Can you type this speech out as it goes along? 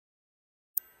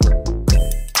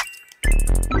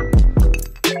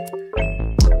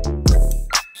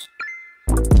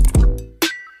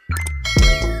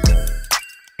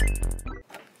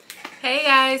Hey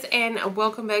guys, and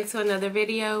welcome back to another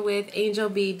video with Angel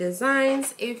B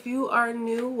Designs. If you are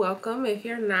new, welcome. If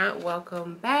you're not,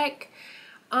 welcome back.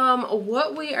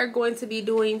 What we are going to be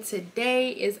doing today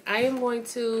is I am going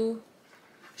to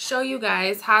show you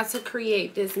guys how to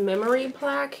create this memory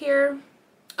plaque here.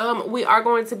 We are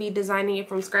going to be designing it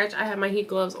from scratch. I have my heat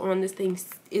gloves on. This thing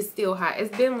is still hot.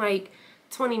 It's been like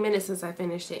 20 minutes since I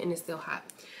finished it and it's still hot.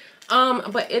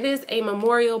 But it is a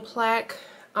memorial plaque.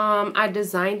 I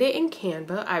designed it in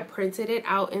Canva. I printed it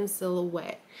out in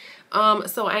Silhouette.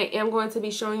 So I am going to be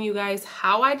showing you guys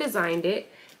how I designed it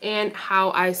and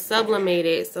how I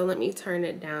sublimated. So let me turn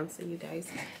it down so you guys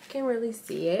can really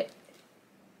see it.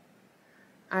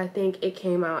 I think it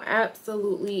came out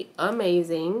absolutely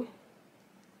amazing.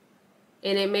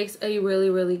 And it makes a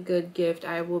really good gift.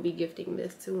 I will be gifting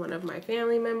this to one of my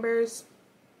family members.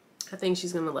 I think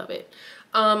she's gonna love it.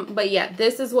 But yeah,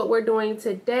 this is what we're doing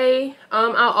today.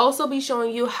 I'll also be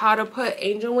showing you how to put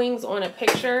angel wings on a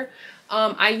picture.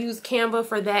 I use Canva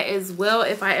for that as well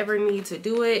if I ever need to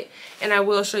do it, and I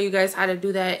will show you guys how to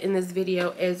do that in this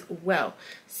video as well.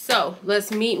 So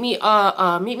let's meet me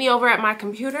over at my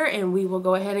computer and we will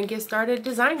go ahead and get started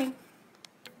designing.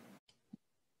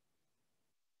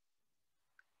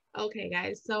 Okay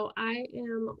guys, so I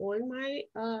am on my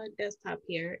desktop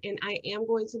here and I am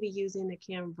going to be using the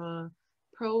Canva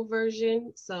Pro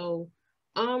version. So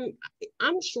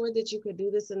I'm sure that you could do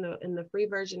this in the free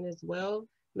version as well.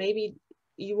 Maybe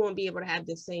you won't be able to have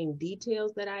the same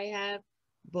details that I have,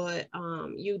 but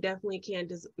you definitely can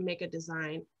just make a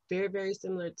design very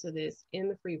similar to this in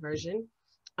the free version.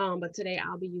 But today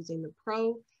I'll be using the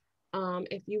Pro.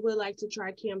 If you would like to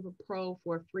try Canva Pro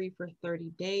for free for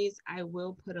 30 days, I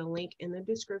will put a link in the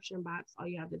description box. All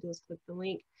you have to do is click the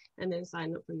link and then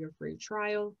sign up for your free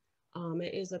trial.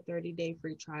 It is a 30-day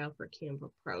free trial for Canva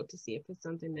Pro to see if it's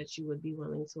something that you would be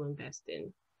willing to invest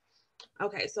in.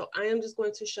 Okay, so I am just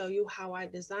going to show you how I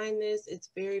designed this.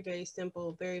 It's very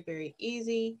simple, very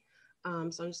easy. So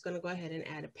I'm just going to go ahead and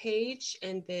add a page.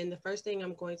 And then the first thing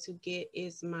I'm going to get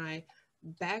is my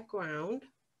background.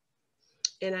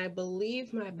 And I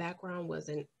believe my background was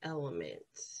an element.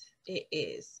 It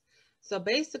is. So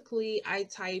basically I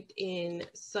typed in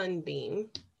sunbeam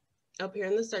up here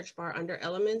in the search bar under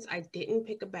elements. I didn't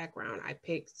pick a background. I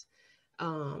picked,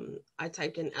 I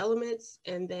typed in elements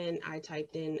and then I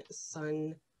typed in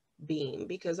sunbeam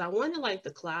because I wanted like the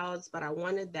clouds, but I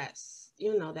wanted that,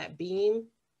 you know, that beam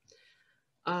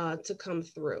to come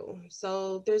through.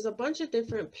 So there's a bunch of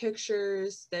different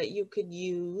pictures that you could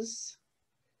use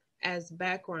as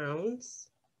backgrounds.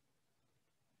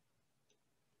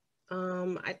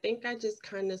 I think I just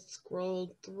kind of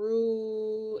scrolled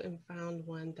through and found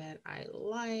one that I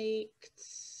liked.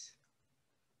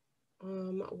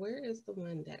 Where is the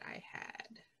one that I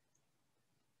had?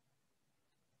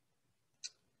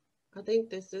 I think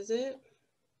this is it.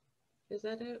 Is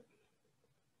that it?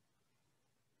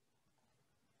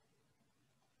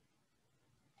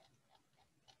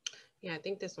 Yeah, I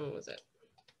think this one was it.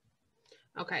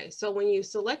 Okay, so when you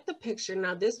select the picture,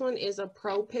 now this one is a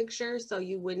pro picture, so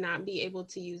you would not be able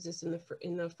to use this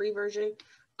in the free version.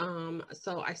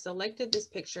 So I selected this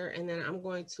picture and then I'm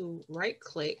going to right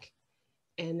click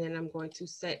and then I'm going to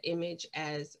set image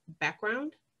as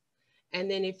background.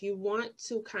 And then if you want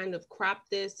to kind of crop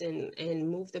this and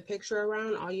move the picture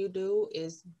around, all you do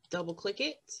is double click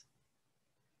it.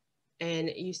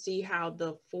 And you see how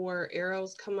the 4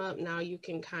 arrows come up. Now you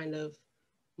can kind of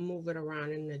move it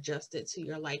around and adjust it to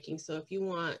your liking. So if you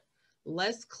want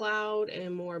less cloud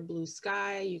and more blue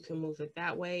sky, you can move it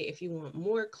that way. If you want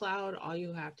more cloud, all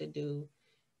you have to do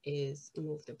is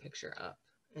move the picture up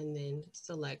and then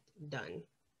select done.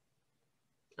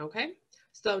 Okay,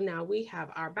 so now we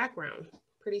have our background.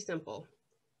 Pretty simple.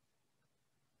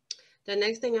 The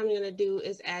next thing I'm going to do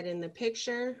is add in the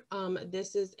picture.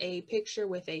 This is a picture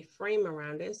with a frame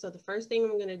around it. So the first thing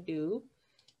I'm going to do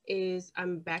is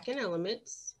I'm back in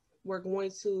elements. We're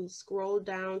going to scroll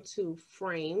down to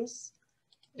frames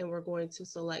and we're going to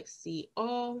select see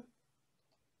all.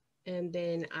 And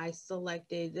then I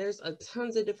selected, there's a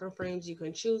tons of different frames you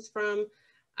can choose from.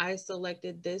 I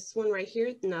selected this one right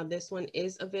here. Now this one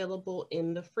is available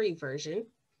in the free version.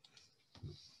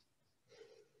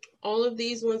 All of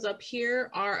these ones up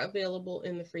here are available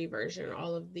in the free version.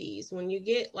 All of these, when you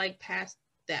get like past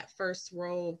that first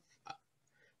row,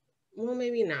 well,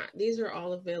 maybe not. These are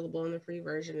all available in the free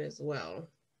version as well.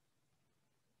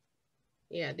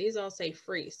 Yeah, these all say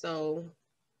free. So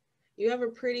you have a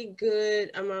pretty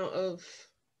good amount of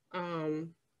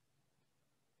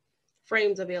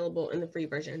frames available in the free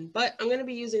version. But I'm going to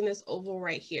be using this oval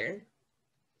right here.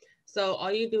 So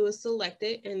all you do is select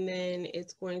it, and then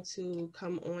it's going to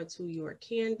come onto your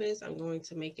canvas. I'm going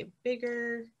to make it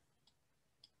bigger.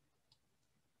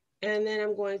 And then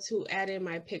I'm going to add in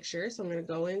my picture. So I'm going to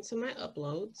go into my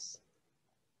uploads,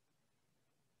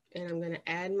 and I'm going to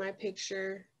add my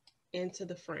picture into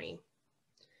the frame.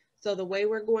 So the way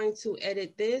we're going to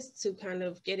edit this to kind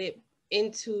of get it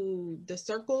into the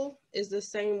circle is the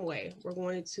same way. We're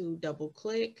going to double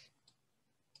click.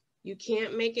 You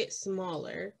can't make it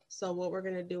smaller. So what we're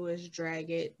going to do is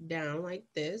drag it down like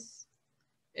this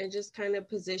and just kind of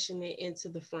position it into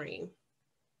the frame.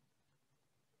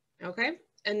 Okay.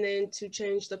 And then to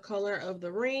change the color of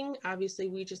the ring, obviously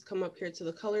we just come up here to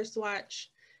the color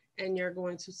swatch, and you're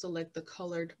going to select the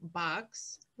colored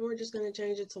box, and we're just going to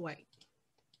change it to white.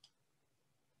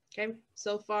 Okay,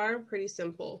 so far pretty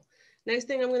simple. Next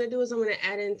thing I'm going to do is I'm going to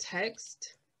add in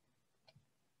text.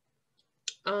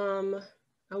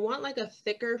 I want like a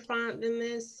thicker font than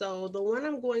this, so the one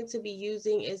I'm going to be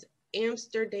using is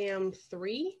Amsterdam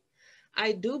 3.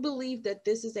 I do believe that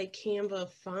this is a Canva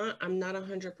font. I'm not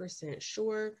 100%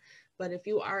 sure, but if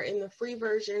you are in the free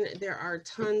version, there are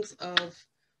tons of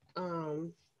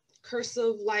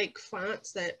cursive-like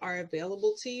fonts that are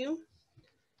available to you.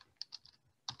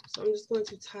 So I'm just going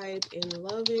to type in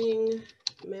loving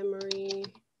memory,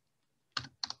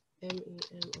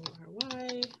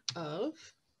 MEMORY, of.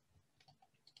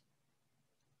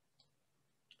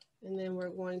 And then we're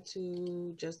going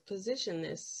to just position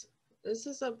this. This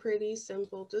is a pretty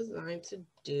simple design to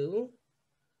do.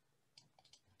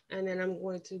 And then I'm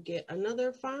going to get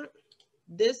another font.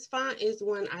 This font is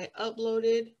one I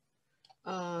uploaded,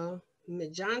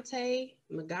 Magante,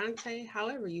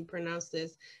 however you pronounce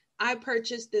this. I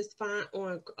purchased this font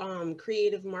on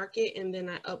Creative Market, and then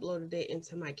I uploaded it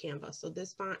into my Canva. So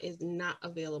this font is not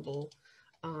available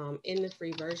in the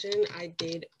free version. I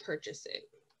did purchase it.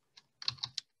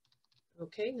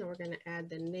 Okay, now we're going to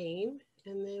add the name,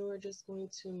 and then we're just going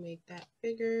to make that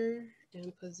bigger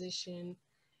and position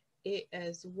it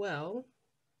as well.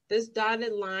 This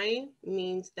dotted line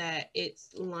means that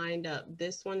it's lined up.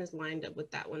 This one is lined up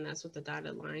with that one. That's what the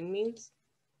dotted line means.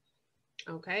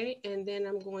 Okay, and then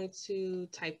I'm going to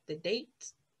type the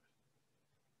date.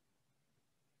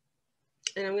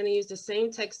 And I'm going to use the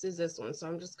same text as this one. So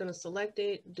I'm just going to select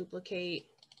it, duplicate,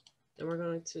 then we're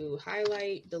going to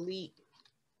highlight, delete,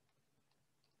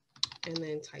 and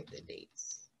then type the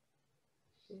dates.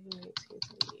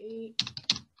 1978.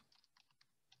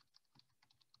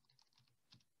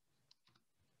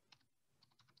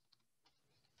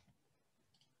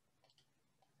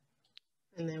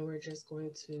 And then we're just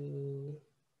going to,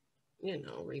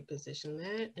 reposition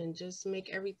that and just make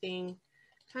everything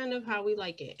kind of how we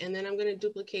like it. And then I'm going to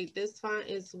duplicate this font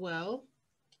as well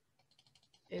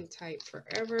and type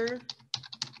forever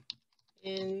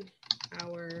in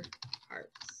our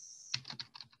hearts.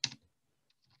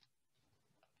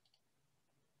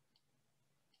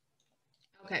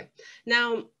 Okay,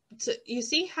 now you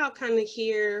see how kind of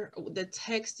here the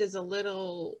text is a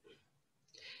little,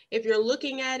 if you're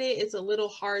looking at it, it's a little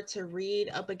hard to read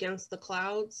up against the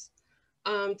clouds.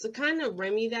 To kind of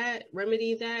remedy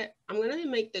that, I'm going to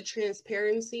make the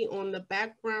transparency on the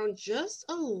background just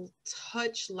a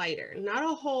touch lighter, not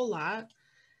a whole lot,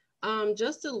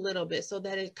 just a little bit, so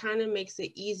that it kind of makes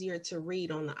it easier to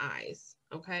read on the eyes.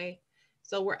 Okay,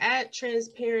 so we're at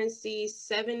transparency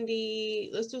 70,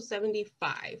 let's do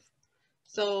 75.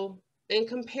 So in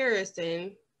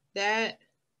comparison, that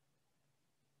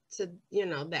to,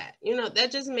 that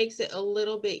just makes it a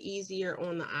little bit easier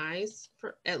on the eyes,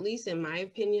 for at least in my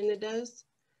opinion, it does.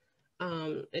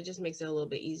 It just makes it a little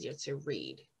bit easier to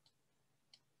read.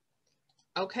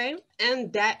 Okay,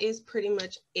 and that is pretty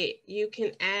much it. You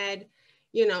can add,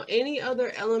 any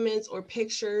other elements or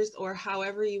pictures or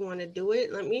however you want to do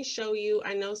it. Let me show you.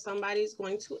 I know somebody's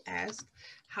going to ask,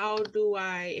 how do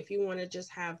I, if you want to just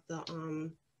have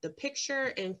the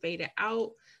picture and fade it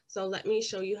out. So let me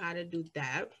show you how to do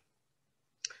that.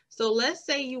 So let's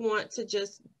say you want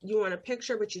a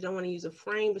picture, but you don't want to use a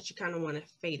frame, but you kind of want to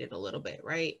fade it a little bit,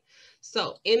 right?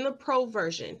 So in the pro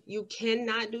version, you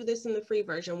cannot do this in the free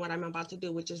version, what I'm about to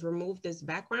do, which is remove this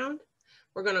background.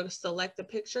 We're going to select the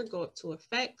picture, go up to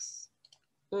effects,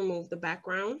 remove the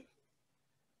background.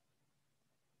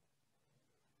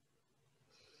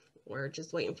 We're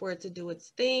just waiting for it to do its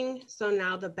thing. So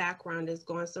now the background is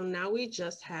gone. So now we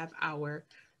just have our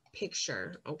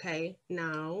picture. Okay,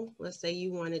 now let's say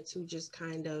you wanted to just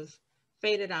kind of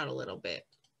fade it out a little bit.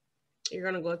 You're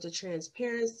going to go to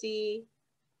transparency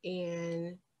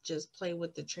and just play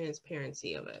with the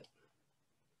transparency of it.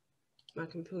 My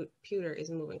computer is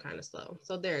moving kind of slow,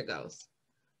 so there it goes.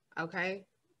 Okay,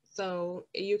 So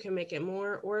you can make it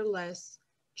more or less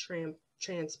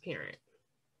transparent.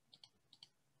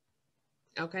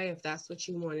 Okay, if that's what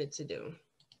you wanted to do.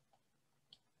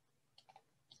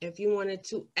 If you wanted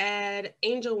to add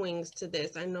angel wings to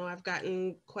this, I know I've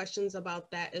gotten questions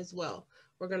about that as well.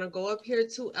 We're going to go up here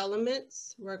to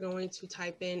elements. We're going to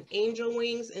type in angel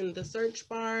wings in the search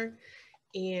bar,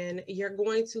 and you're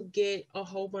going to get a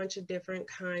whole bunch of different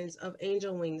kinds of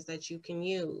angel wings that you can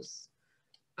use.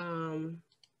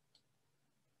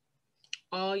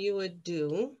 All you would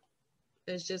do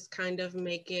is just kind of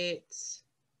make it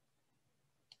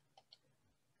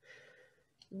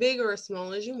big or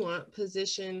small as you want,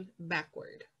 position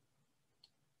backward.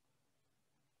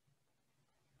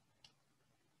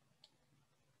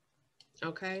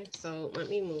 Okay, so let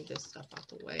me move this stuff out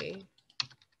the way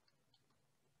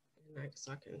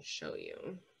so I can show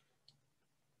you.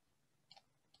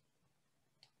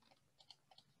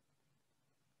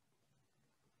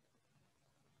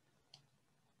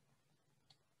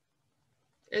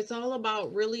 It's all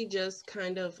about really just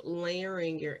kind of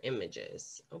layering your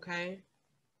images, okay?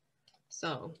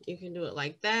 So you can do it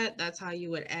like that. That's how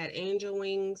you would add angel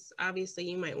wings. Obviously,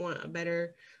 you might want a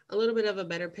little bit of a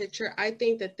better picture. I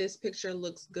think that this picture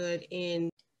looks good in,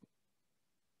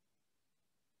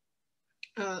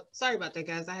 sorry about that,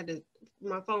 guys.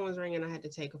 My phone was ringing. I had to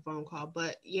take a phone call.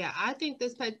 But yeah, I think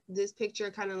this picture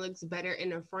kind of looks better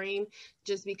in a frame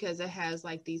just because it has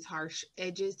like these harsh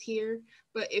edges here.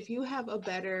 But if you have a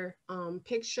better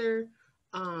picture,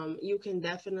 you can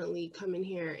definitely come in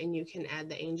here and you can add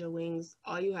the angel wings.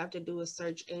 All you have to do is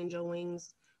search angel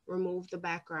wings, remove the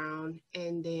background,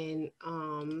 and then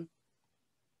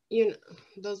you know,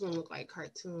 those don't look like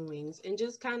cartoon wings, and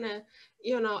just kind of,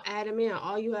 you know, add them in.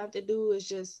 All you have to do is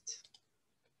just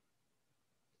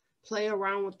play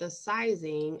around with the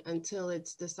sizing until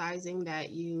it's the sizing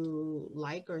that you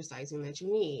like or sizing that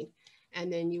you need.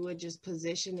 And then you would just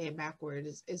position it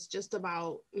backwards. It's just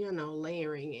about, you know,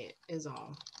 layering it is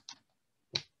all.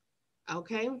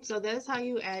 Okay, so that's how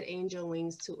you add angel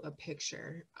wings to a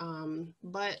picture.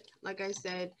 But like I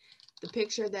said, the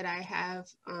picture that I have,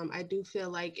 I do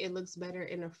feel like it looks better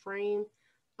in a frame.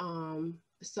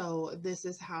 So this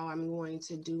is how I'm going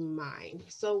to do mine.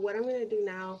 So what I'm going to do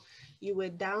now, you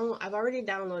would I've already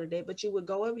downloaded it, but you would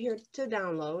go up here to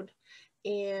download,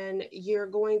 and you're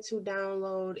going to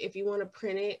download, if you want to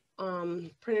print it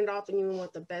off and you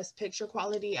want the best picture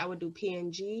quality, I would do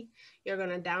PNG. You're going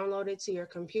to download it to your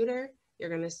computer. You're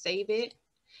going to save it.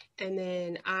 And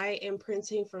then I am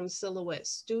printing from Silhouette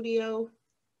Studio.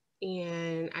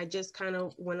 And I just kind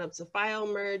of went up to File,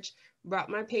 Merge,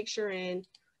 brought my picture in.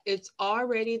 It's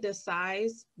already the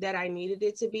size that I needed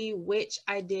it to be, which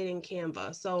I did in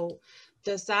Canva. So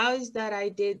the size that I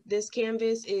did this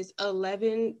canvas is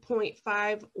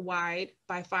 11.5 wide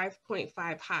by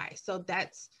 5.5 high. So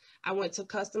that's, I went to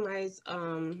customize,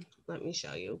 let me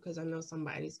show you because I know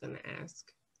somebody's going to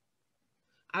ask.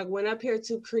 I went up here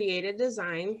to create a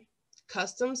design,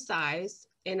 custom size,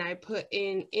 and I put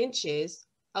in inches.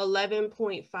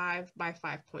 11.5 by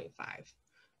 5.5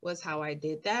 was how I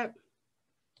did that.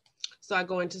 So I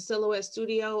go into Silhouette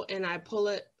Studio and I pull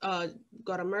it,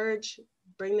 go to Merge,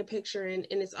 bring the picture in,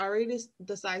 and it's already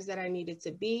the size that I need it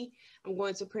to be. I'm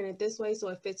going to print it this way so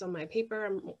it fits on my paper.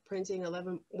 I'm printing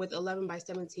 11 by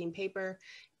 17 paper.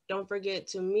 Don't forget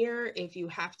to mirror if you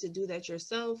have to do that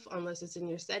yourself, unless it's in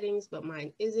your settings, but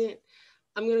mine isn't.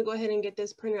 I'm going to go ahead and get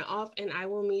this printed off, and I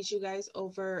will meet you guys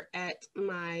over at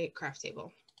my craft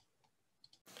table.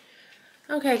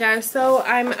 Okay guys, so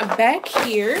I'm back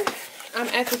here. I'm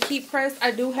at the heat press.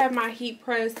 I do have my heat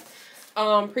press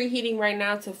preheating right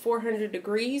now to 400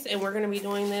 degrees, and we're going to be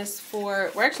doing this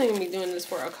for, we're actually going to be doing this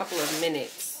for a couple of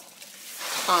minutes.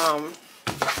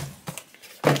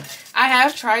 I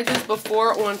have tried this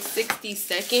before on 60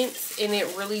 seconds, and it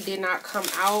really did not come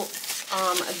out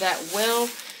that well.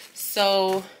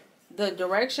 So the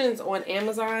directions on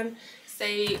Amazon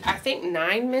say, I think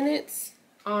 9 minutes,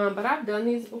 but I've done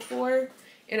these before.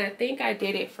 And I think I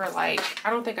did it for like, I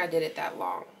don't think I did it that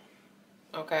long.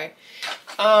 Okay.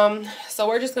 So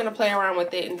we're just going to play around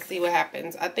with it and see what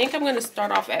happens. I think I'm going to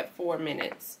start off at 4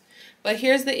 minutes. But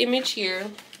here's the image here.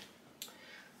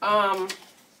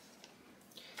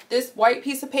 This white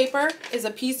piece of paper is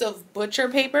a piece of butcher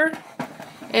paper.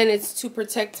 And it's to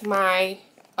protect my,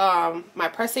 my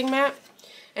pressing mat.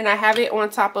 And I have it on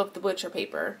top of the butcher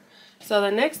paper. So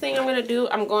the next thing I'm going to do,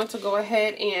 I'm going to go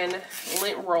ahead and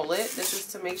lint roll it. This is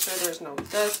to make sure there's no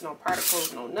dust, no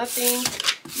particles, no nothing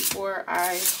before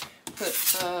I put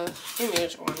the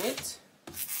image on it.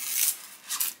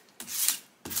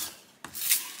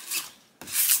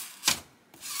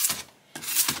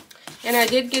 And I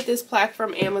did get this plaque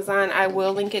from Amazon. I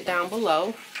will link it down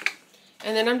below.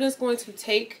 And then I'm just going to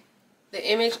take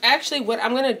the image. Actually, what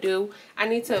I'm going to do, I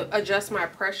need to adjust my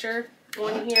pressure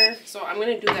on here. So I'm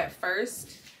going to do that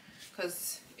first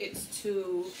because it's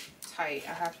too tight.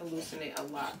 I have to loosen it a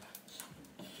lot.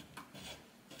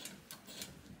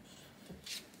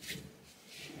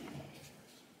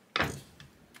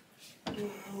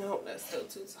 No, that's still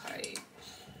too tight.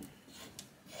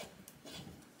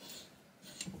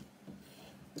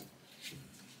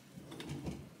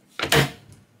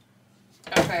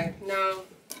 Okay, now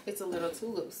it's a little too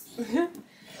loose.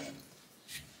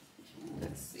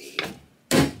 Let's see.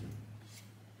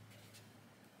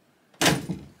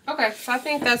 Okay, so I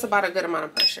think that's about a good amount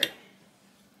of pressure.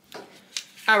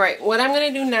 All right, what I'm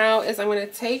going to do now is I'm going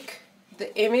to take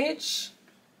the image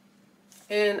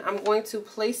and I'm going to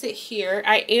place it here.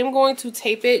 I am going to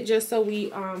tape it just so we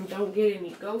don't get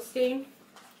any ghosting.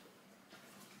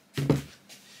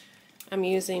 I'm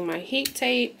using my heat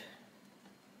tape.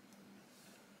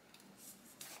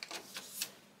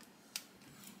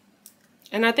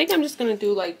 And I think I'm just going to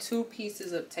do like 2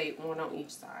 pieces of tape, one on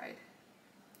each side.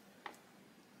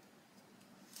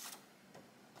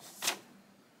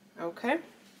 Okay.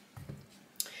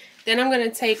 Then I'm going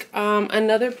to take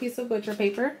another piece of butcher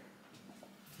paper.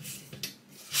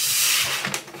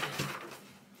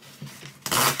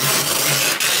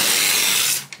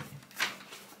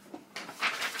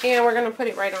 And we're going to put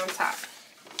it right on top.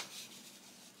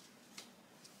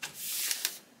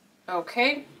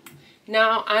 Okay.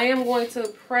 Now I am going to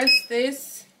press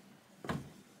this.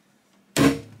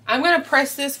 I'm going to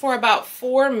press this for about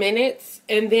 4 minutes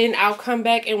and then I'll come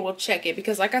back and we'll check it.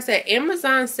 Because like I said,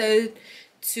 Amazon said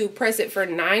to press it for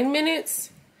 9 minutes.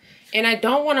 And I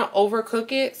don't want to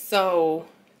overcook it. So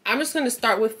I'm just going to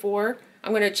start with 4.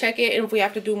 I'm going to check it. And if we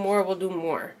have to do more, we'll do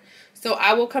more. So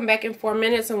I will come back in 4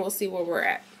 minutes and we'll see where we're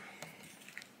at.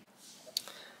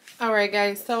 Alright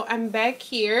guys, so I'm back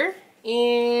here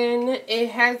and it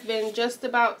has been just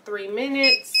about 3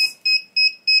 minutes.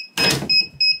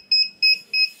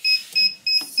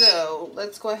 So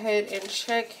let's go ahead and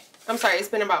check. I'm sorry, it's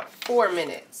been about 4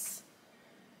 minutes.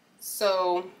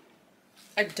 So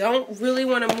I don't really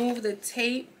want to move the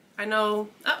tape. I know,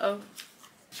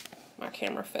 my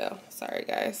camera fell. Sorry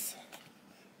guys.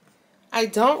 I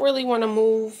don't really want to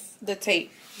move the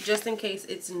tape just in case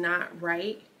it's not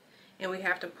right. And we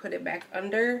have to put it back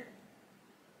under.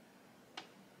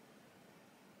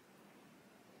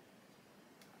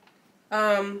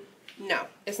 No,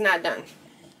 it's not done.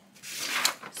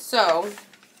 So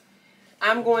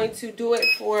I'm going to do it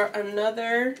for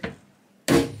another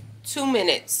 2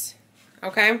 minutes.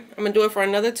 Okay, I'm gonna do it for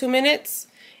another 2 minutes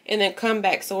and then come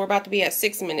back. So we're about to be at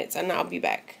 6 minutes and I'll be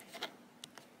back.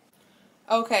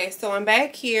 Okay, so I'm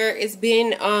back here. It's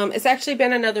been it's actually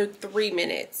been another 3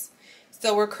 minutes.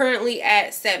 So we're currently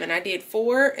at 7. I did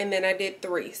 4 and then I did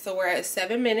 3. So we're at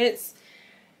 7 minutes.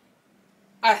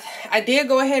 I did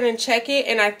go ahead and check it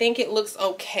and I think it looks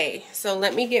okay. So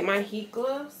let me get my heat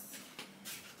gloves.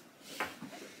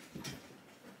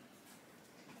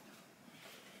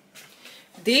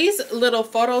 These little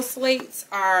photo slates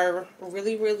are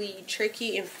really, really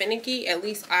tricky and finicky. At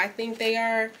least I think they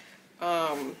are.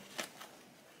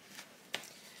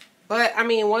 But, I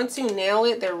mean, once you nail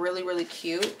it, they're really, really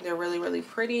cute. They're really, really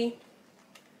pretty.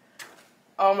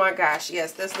 Oh my gosh,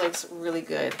 yes, this looks really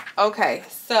good. Okay,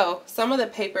 so some of the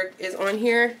paper is on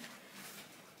here.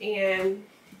 And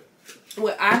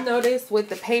what I've noticed with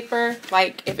the paper,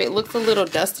 like if it looks a little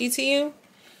dusty to you,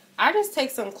 I just take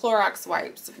some Clorox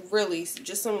wipes. Really,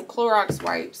 just some Clorox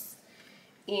wipes.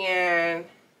 And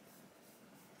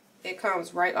it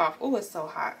comes right off. Oh, it's so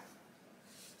hot.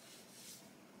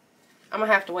 I'm going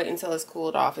to have to wait until it's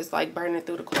cooled off. It's like burning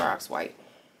through the Clorox wipe.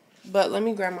 But let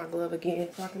me grab my glove again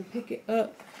so I can pick it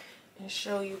up and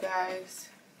show you guys.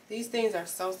 These things are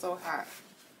so, so hot.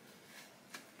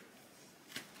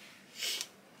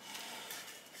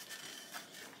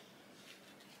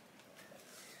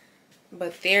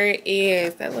 But there it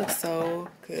is. That looks so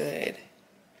good.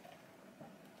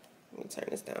 Let me turn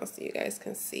this down so you guys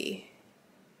can see.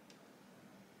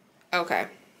 Okay.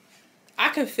 I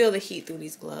can feel the heat through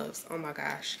these gloves. Oh my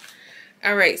gosh.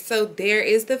 All right, so there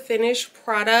is the finished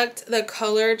product. The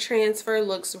color transfer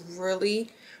looks really,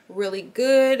 really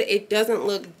good. It doesn't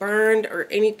look burned or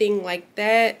anything like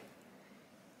that.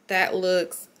 That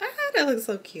looks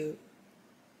so cute.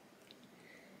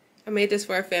 I made this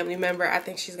for a family member. I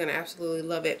think she's gonna absolutely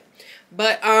love it.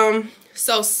 But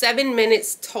so 7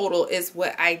 minutes total is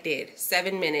what I did.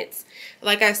 7 minutes.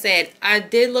 Like I said, I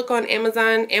did look on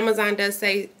Amazon. Amazon does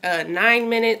say 9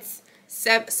 minutes.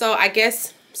 So I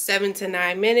guess 7 to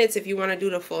 9 minutes. If you want to do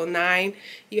the full 9,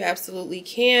 you absolutely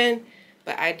can,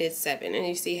 but I did 7. And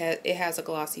you see it has a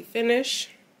glossy finish.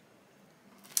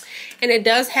 And it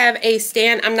does have a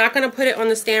stand. I'm not going to put it on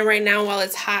the stand right now while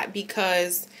it's hot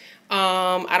because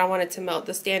I don't want it to melt.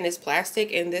 The stand is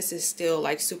plastic and this is still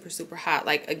like super hot.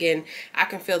 Like, again, I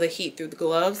can feel the heat through the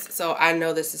gloves, so I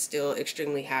know this is still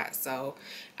extremely hot, so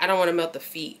I don't want to melt the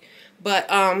feet. But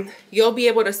you'll be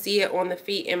able to see it on the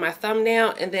feet in my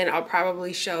thumbnail, and then I'll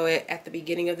probably show it at the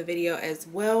beginning of the video as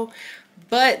well.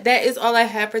 But that is all I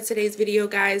have for today's video,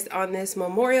 guys, on this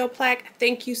memorial plaque.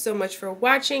 Thank you so much for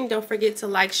watching. Don't forget to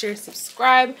like, share,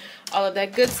 subscribe, all of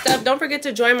that good stuff. Don't forget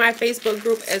to join my Facebook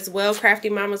group as well, Crafty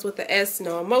Mamas with the S,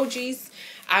 no emojis.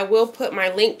 I will put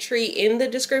my link tree in the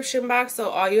description box, so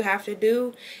all you have to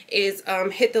do is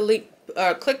hit the link,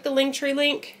 click the link tree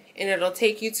link, and it'll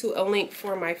take you to a link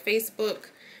for my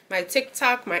Facebook, my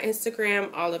TikTok, my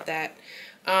Instagram, all of that.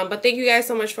 But thank you guys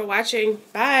so much for watching.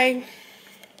 Bye.